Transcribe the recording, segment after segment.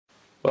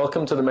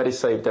Welcome to the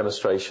Medisave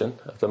demonstration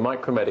of the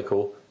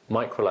Micromedical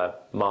MicroLab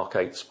Mark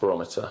 8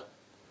 Spirometer.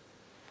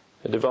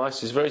 The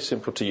device is very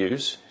simple to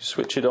use. You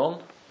switch it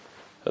on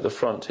at the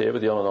front here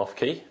with the on and off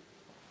key.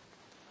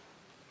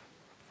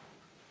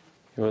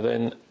 You will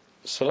then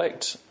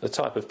select the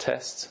type of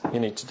test you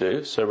need to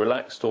do, so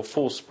relaxed or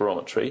forced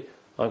spirometry.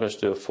 I'm going to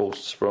do a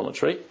forced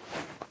spirometry.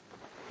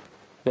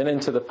 Then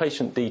enter the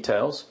patient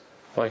details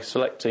by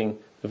selecting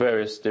the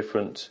various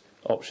different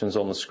options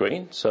on the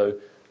screen. So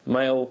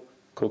male,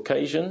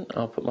 Caucasian,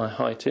 I'll put my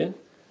height in,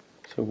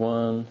 so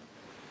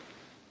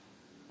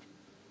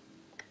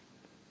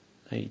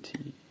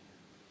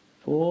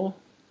 184,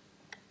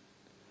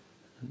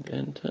 and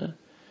enter.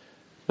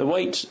 The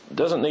weight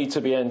doesn't need to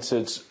be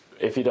entered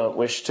if you don't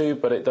wish to,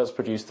 but it does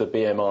produce the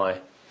BMI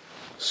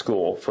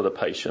score for the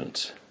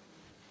patient.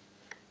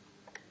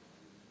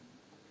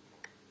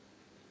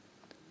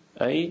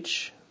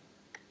 Age,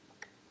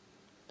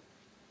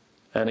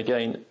 and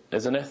again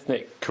there's an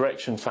ethnic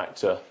correction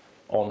factor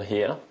on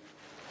here.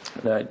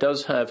 Now it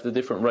does have the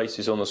different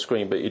races on the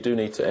screen, but you do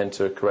need to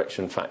enter a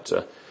correction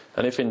factor,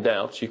 and if in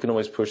doubt you can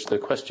always push the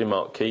question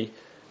mark key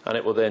and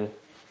it will then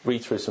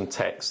read through some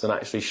text and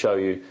actually show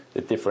you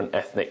the different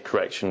ethnic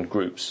correction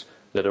groups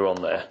that are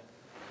on there.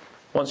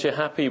 Once you're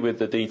happy with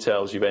the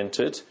details you've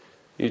entered,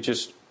 you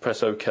just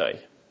press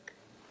OK.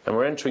 And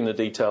we're entering the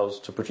details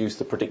to produce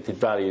the predicted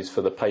values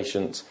for the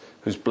patient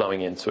who's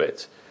blowing into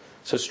it.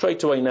 So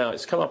straight away now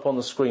it's come up on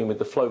the screen with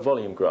the flow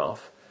volume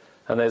graph,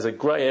 and there's a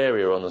grey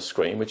area on the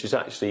screen which is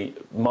actually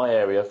my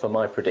area for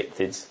my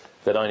predicteds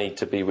that I need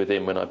to be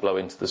within when I blow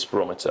into the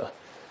spirometer.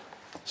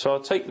 So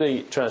I'll take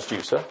the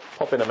transducer,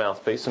 pop in a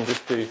mouthpiece and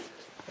just do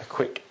a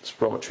quick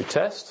spirometry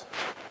test.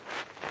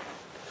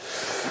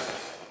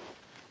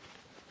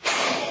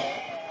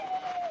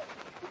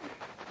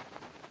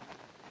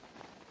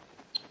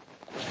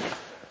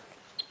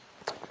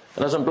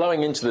 And as I'm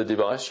blowing into the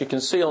device, you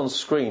can see on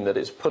screen that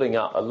it's putting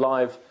up a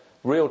live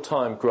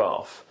real-time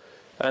graph.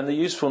 And the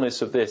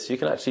usefulness of this, you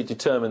can actually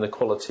determine the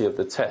quality of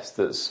the test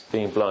that's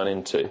being blown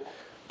into.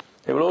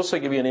 It will also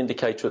give you an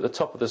indicator at the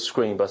top of the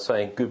screen by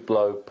saying good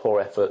blow,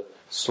 poor effort,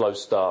 slow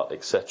start,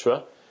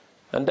 etc.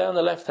 And down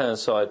the left-hand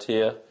side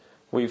here,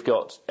 we've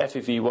got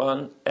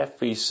FEV1,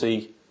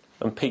 FVC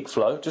and peak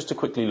flow, just to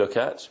quickly look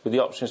at, with the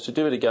options to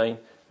do it again,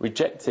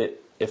 reject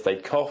it if they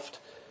coughed,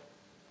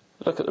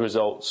 look at the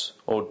results,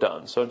 or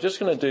done. So I'm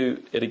just going to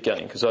do it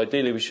again, because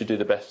ideally we should do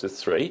the best of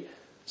three.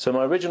 So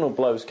my original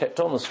blow is kept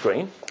on the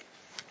screen,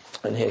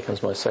 and here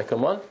comes my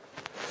second one.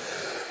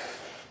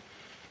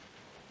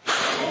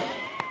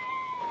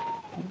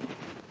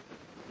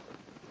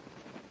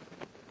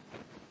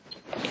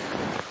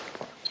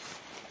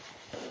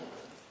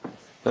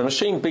 The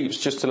machine beeps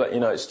just to let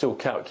you know it's still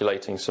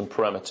calculating some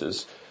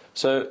parameters.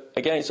 So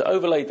again, it's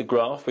overlaid the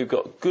graph. We've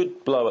got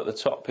good blow at the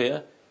top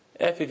here,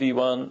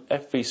 FEV1,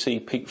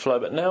 FVC, peak flow,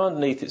 but now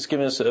underneath it's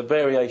giving us a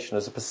variation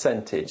as a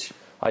percentage.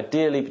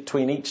 Ideally,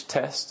 between each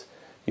test,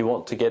 you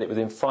want to get it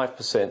within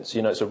 5%, so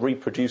you know it's a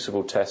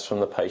reproducible test from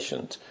the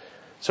patient.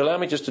 So allow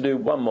me just to do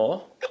one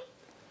more.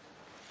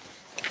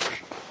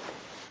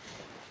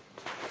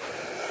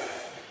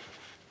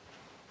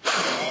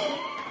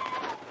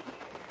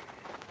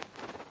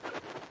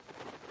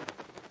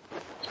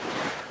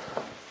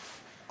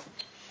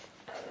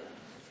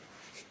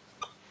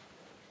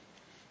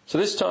 So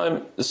this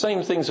time the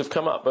same things have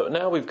come up, but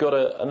now we've got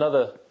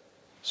another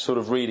sort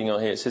of reading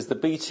on here. It says the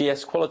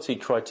BTS quality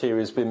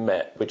criteria has been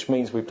met, which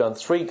means we've done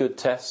 3 good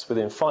tests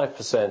within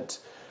 5%,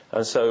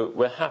 and so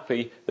we're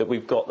happy that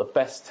we've got the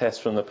best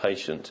test from the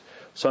patient.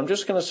 So I'm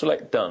just going to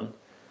select done,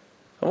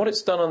 and what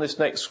it's done on this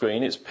next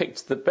screen, it's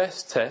picked the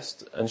best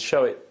test and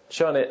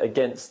shown it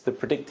against the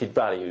predicted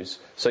values,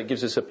 so it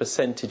gives us a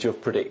percentage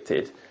of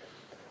predicted.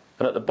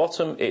 And at the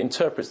bottom it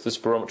interprets the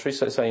spirometry,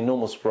 so it's saying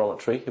normal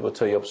spirometry. It will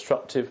tell you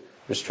obstructive,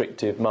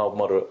 restrictive, mild,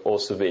 moderate or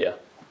severe.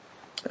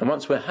 And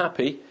once we're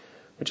happy,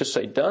 we just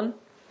say done.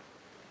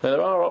 Now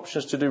there are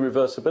options to do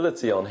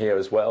reversibility on here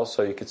as well,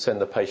 so you could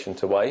send the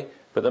patient away,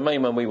 but the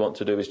main one we want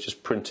to do is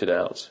just print it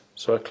out.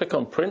 So I click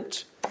on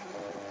print,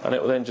 and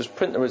it will then just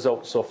print the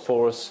results off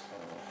for us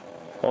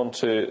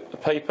onto the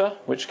paper,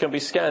 which can be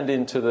scanned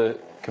into the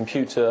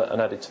computer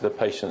and added to the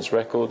patient's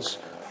records,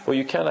 or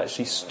you can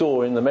actually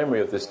store in the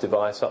memory of this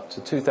device up to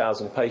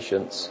 2,000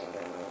 patients,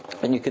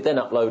 and you could then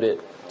upload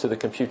it to the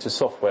computer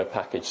software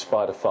package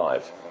Spider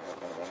 5.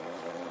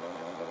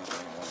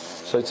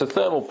 So it's a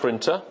thermal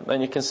printer,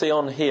 and you can see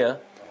on here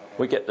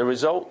we get the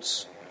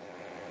results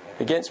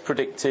against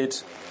predicted,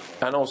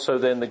 and also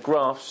then the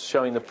graphs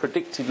showing the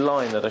predicted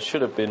line that I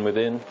should have been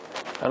within,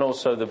 and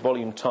also the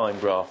volume time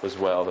graph as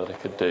well that I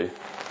could do.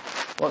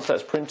 Once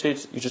that's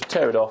printed, you just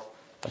tear it off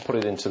and put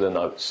it into the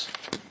notes.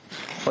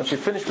 Once you're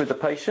finished with the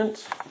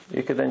patient,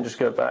 you can then just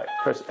go back,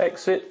 press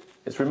exit.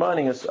 It's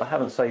reminding us I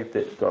haven't saved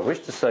it. Do I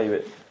wish to save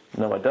it?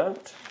 No, I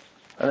don't.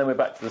 And then we're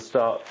back to the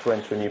start to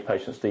enter a new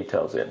patient's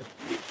details in.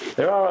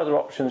 There are other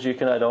options you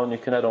can add on. You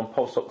can add on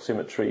pulse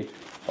oximetry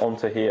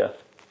onto here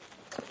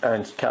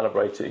and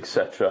calibrate it,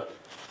 etc.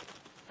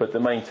 But the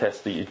main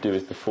test that you do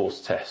is the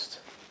force test.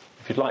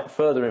 If you'd like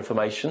further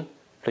information,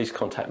 please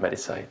contact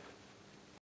Medisave.